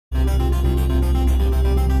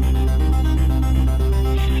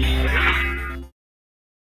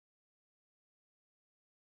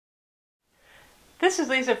this is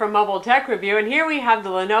Lisa from Mobile Tech Review, and here we have the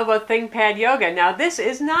Lenovo ThinkPad Yoga. Now this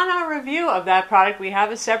is not our review of that product. We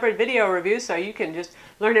have a separate video review so you can just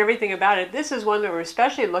learn everything about it. This is one that we're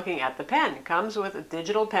especially looking at the pen. It comes with a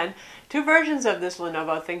digital pen. Two versions of this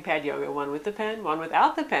Lenovo ThinkPad Yoga, one with the pen, one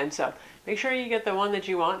without the pen. So make sure you get the one that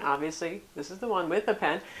you want. Obviously, this is the one with the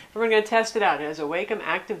pen. And we're going to test it out. It has a Wacom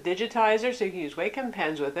active digitizer, so you can use Wacom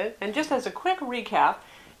pens with it. And just as a quick recap,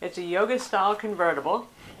 it's a yoga style convertible.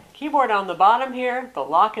 Keyboard on the bottom here, the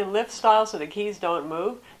lock and lift style so the keys don't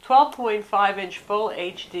move. 12.5-inch full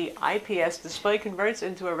HD IPS display, converts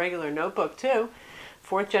into a regular notebook too.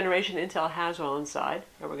 4th generation Intel Haswell inside.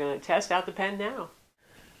 And we're going to test out the pen now.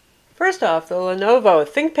 First off, the Lenovo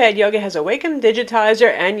ThinkPad Yoga has a Wacom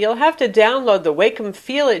digitizer, and you'll have to download the Wacom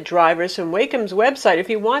Feel It drivers from Wacom's website if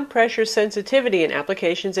you want pressure sensitivity in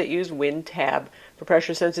applications that use WinTab. For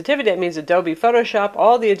pressure sensitivity, that means Adobe Photoshop,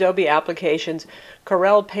 all the Adobe applications,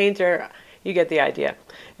 Corel Painter, you get the idea.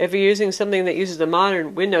 If you're using something that uses the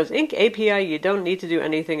modern Windows Ink API, you don't need to do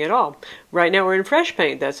anything at all. Right now we're in Fresh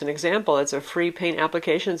Paint. That's an example. It's a free paint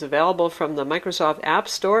application. It's available from the Microsoft App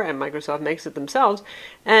Store, and Microsoft makes it themselves.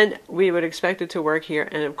 And we would expect it to work here,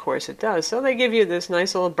 and of course it does. So they give you this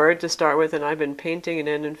nice little bird to start with, and I've been painting it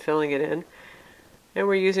in and filling it in. And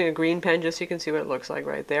we're using a green pen just so you can see what it looks like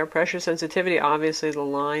right there. Pressure sensitivity, obviously the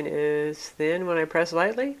line is thin when I press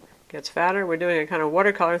lightly. It gets fatter. We're doing a kind of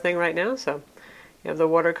watercolor thing right now, so you have the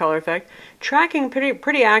watercolor effect. Tracking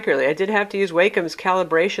pretty accurately. I did have to use Wacom's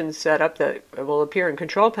calibration setup that will appear in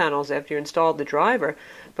control panels after you installed the driver.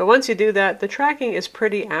 But once you do that, the tracking is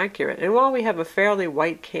pretty accurate. And while we have a fairly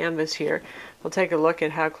white canvas here, we'll take a look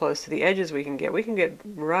at how close to the edges we can get. We can get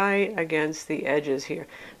right against the edges here.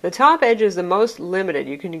 The top edge is the most limited.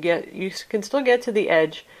 You can still get to the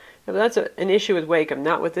edge, but that's an issue with Wacom,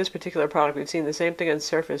 not with this particular product. We've seen the same thing on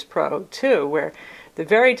Surface Pro 2, where the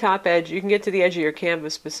very top edge, you can get to the edge of your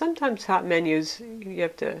canvas, but sometimes top menus, you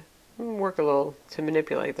have to work a little to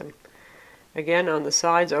manipulate them. Again, on the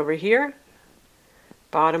sides over here,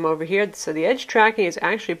 bottom over here, so the edge tracking is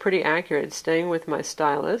actually pretty accurate. It's staying with my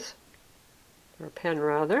stylus, or pen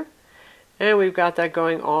rather, and we've got that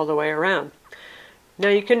going all the way around. Now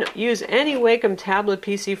you can use any Wacom tablet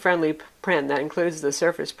PC friendly pen. That includes the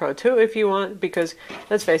Surface Pro 2 if you want, because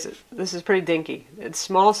let's face it, this is pretty dinky. It's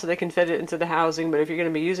small so they can fit it into the housing, but if you're going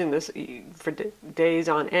to be using this for days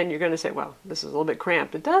on end, you're going to say, well, this is a little bit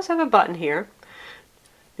cramped. It does have a button here.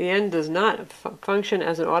 The end does not function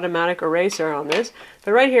as an automatic eraser on this,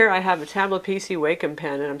 but right here I have a tablet PC Wacom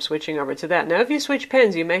pen, and I'm switching over to that. Now if you switch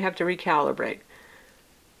pens, you may have to recalibrate.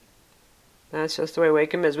 That's just the way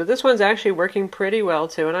Wacom is. But this one's actually working pretty well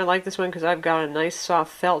too, and I like this one because I've got a nice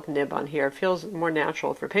soft felt nib on here. It feels more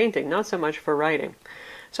natural for painting, not so much for writing.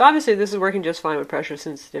 So obviously this is working just fine with pressure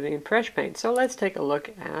sensitivity and Fresh Paint. So let's take a look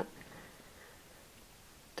at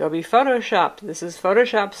Adobe Photoshop. This is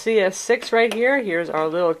Photoshop CS6 right here. Here's our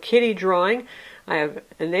little kitty drawing. I have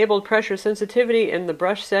enabled pressure sensitivity in the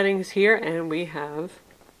brush settings here, and we have,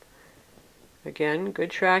 again,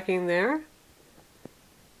 good tracking there.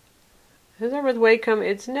 As ever with Wacom,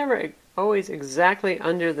 it's never always exactly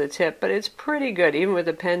under the tip, but it's pretty good. Even with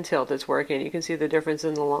the pen tilt, it's working. You can see the difference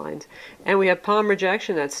in the lines. And we have palm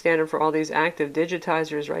rejection. That's standard for all these active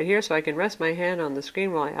digitizers right here, so I can rest my hand on the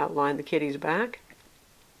screen while I outline the kitty's back.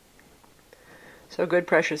 So good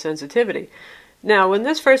pressure sensitivity. Now, when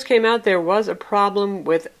this first came out, there was a problem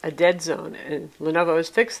with a dead zone, and Lenovo has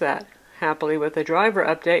fixed that happily with the driver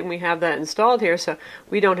update, and we have that installed here, so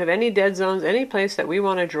we don't have any dead zones any place that we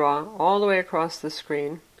want to draw all the way across the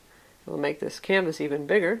screen. We'll make this canvas even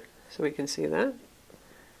bigger so we can see that.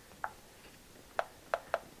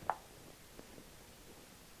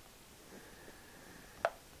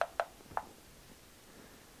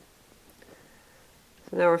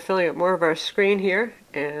 So now we're filling up more of our screen here,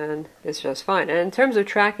 and it's just fine. And in terms of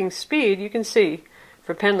tracking speed, you can see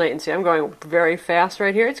for pen latency, I'm going very fast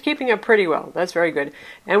right here. It's keeping up pretty well. That's very good.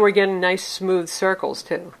 And we're getting nice smooth circles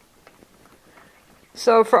too.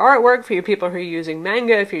 So for artwork, for you people who are using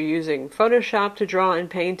manga, if you're using Photoshop to draw and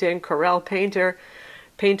paint in, Corel Painter,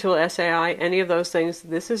 Paint Tool SAI, any of those things,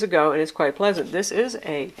 this is a go, and it's quite pleasant. This is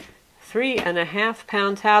a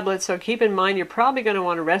 3.5-pound tablet, so keep in mind you're probably going to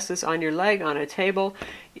want to rest this on your leg on a table.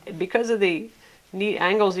 Because of the neat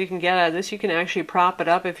angles you can get out of this, you can actually prop it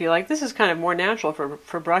up if you like. This is kind of more natural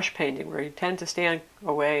for brush painting, where you tend to stand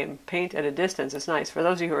away and paint at a distance. It's nice. For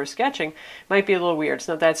those of you who are sketching, it might be a little weird. It's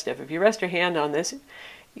not that stiff. If you rest your hand on this,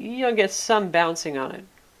 you'll get some bouncing on it.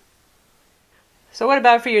 So what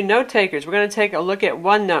about for your note takers? We're going to take a look at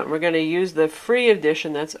OneNote. We're going to use the free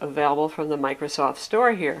edition that's available from the Microsoft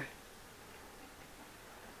Store here.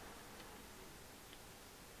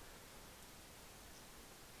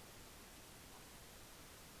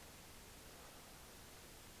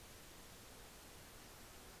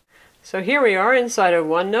 So here we are inside of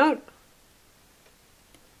OneNote.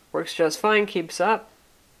 Works just fine, keeps up.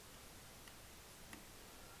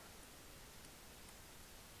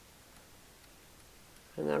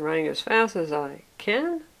 And I'm running as fast as I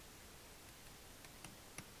can.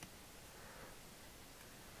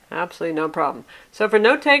 Absolutely no problem. So for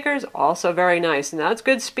note takers, also very nice. And that's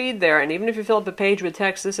good speed there. And even if you fill up a page with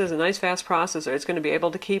text, this is a nice fast processor. It's going to be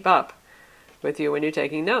able to keep up with you when you're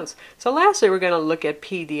taking notes. So lastly, we're going to look at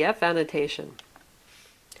PDF annotation.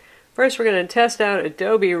 First, we're going to test out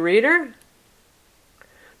Adobe Reader.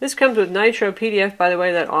 This comes with Nitro PDF, by the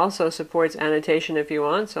way, that also supports annotation if you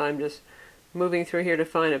want. So I'm just moving through here to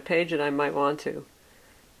find a page that I might want to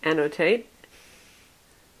annotate.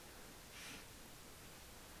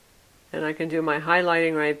 And I can do my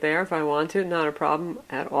highlighting right there if I want to, not a problem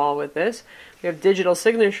at all with this. We have digital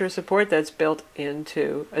signature support that's built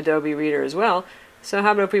into Adobe Reader as well. So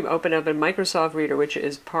how about if we open up a Microsoft Reader, which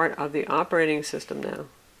is part of the operating system now.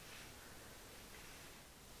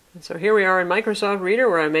 And so here we are in Microsoft Reader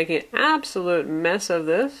where I'm making an absolute mess of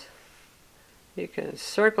this. You can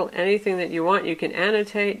circle anything that you want. You can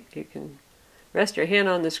annotate. You can rest your hand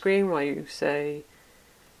on the screen while you say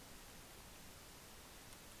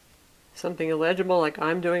something illegible like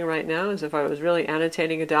I'm doing right now, as if I was really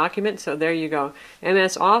annotating a document. So there you go.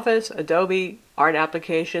 MS Office, Adobe, Art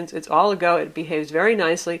Applications, it's all a go. It behaves very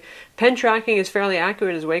nicely. Pen tracking is fairly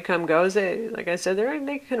accurate as Wacom goes. Like I said,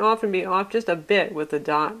 they can often be off just a bit with the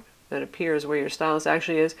dot that appears where your stylus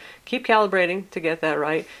actually is. Keep calibrating to get that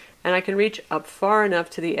right. And I can reach up far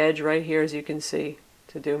enough to the edge right here, as you can see,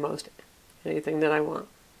 to do most anything that I want.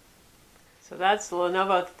 So that's the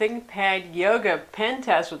Lenovo ThinkPad Yoga pen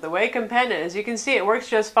test with the Wacom pen. And as you can see, it works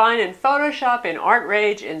just fine in Photoshop, in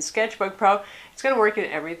ArtRage, in Sketchbook Pro. It's going to work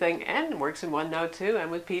in everything and works in OneNote too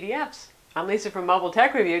and with PDFs. I'm Lisa from Mobile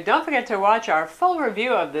Tech Review. Don't forget to watch our full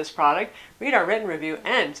review of this product, read our written review,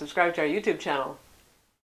 and subscribe to our YouTube channel.